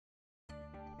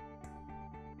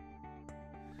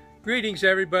Greetings,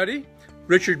 everybody.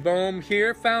 Richard Bohm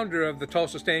here, founder of the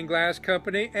Tulsa Stained Glass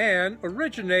Company and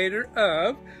originator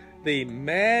of the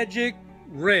Magic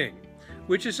Ring,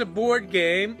 which is a board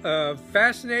game of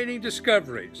fascinating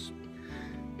discoveries.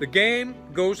 The game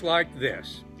goes like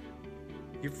this.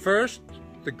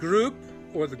 The group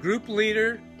or the group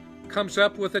leader comes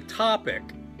up with a topic.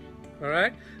 All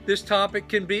right? This topic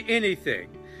can be anything.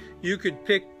 You could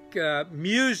pick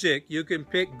music, you can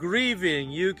pick grieving,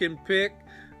 you can pick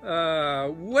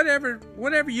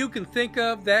whatever you can think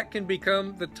of, that can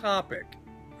become the topic.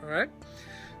 All right?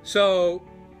 So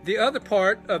the other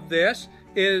part of this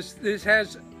is this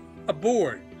has a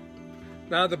board.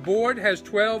 Now the board has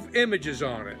 12 images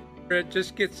on it. It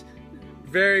just gets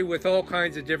vary with all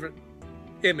kinds of different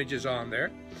images on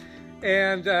there.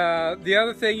 And the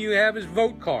other thing you have is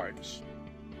vote cards.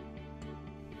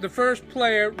 The first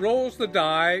player rolls the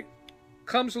die,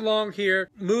 comes along here,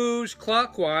 moves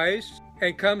clockwise,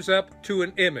 and comes up to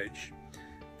an image.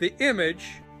 The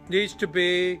image needs to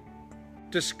be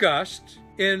discussed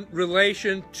in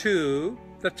relation to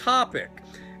the topic,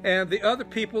 and the other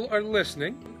people are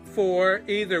listening for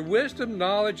either wisdom,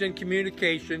 knowledge, and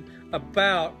communication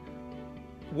about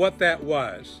what that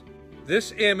was.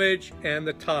 This image and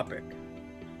the topic.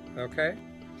 Okay?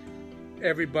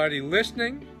 Everybody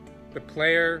listening, the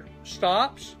player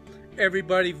stops,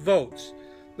 everybody votes.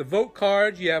 The vote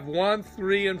cards, you have 1,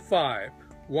 3, and 5.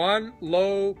 1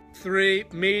 low, 3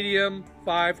 medium,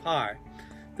 5 high.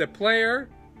 The player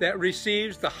that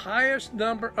receives the highest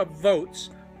number of votes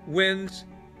wins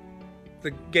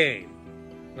the game.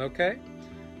 Okay?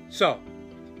 So,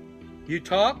 you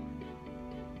talk,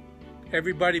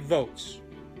 everybody votes.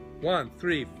 1,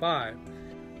 3, 5.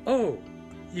 Oh,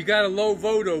 you got a low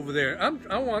vote over there.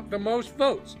 I want the most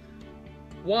votes.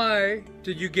 Why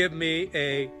did you give me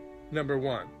a number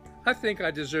 1? I think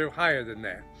I deserve higher than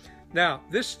that. Now,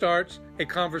 this starts a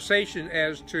conversation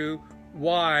as to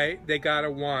why they got a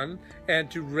 1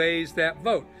 and to raise that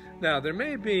vote. Now, there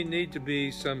may need to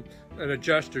be an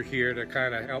adjuster here to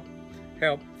kind of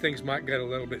help. Things might get a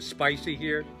little bit spicy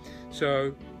here,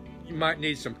 so you might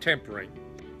need some tempering.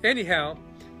 Anyhow,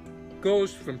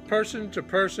 goes from person to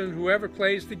person. Whoever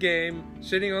plays the game,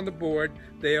 sitting on the board,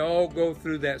 they all go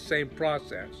through that same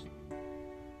process.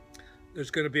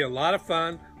 There's going to be a lot of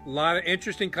fun, a lot of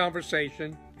interesting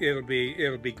conversation. It'll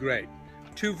be great.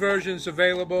 2 versions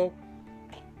available.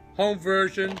 Home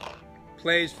version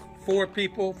plays 4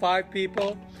 people, 5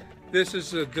 people. This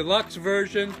is a deluxe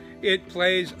version. It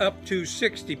plays up to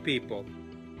 60 people.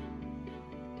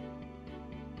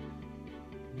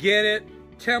 Get it?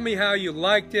 Tell me how you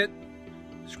liked it.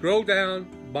 Scroll down,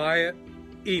 buy it,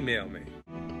 email me.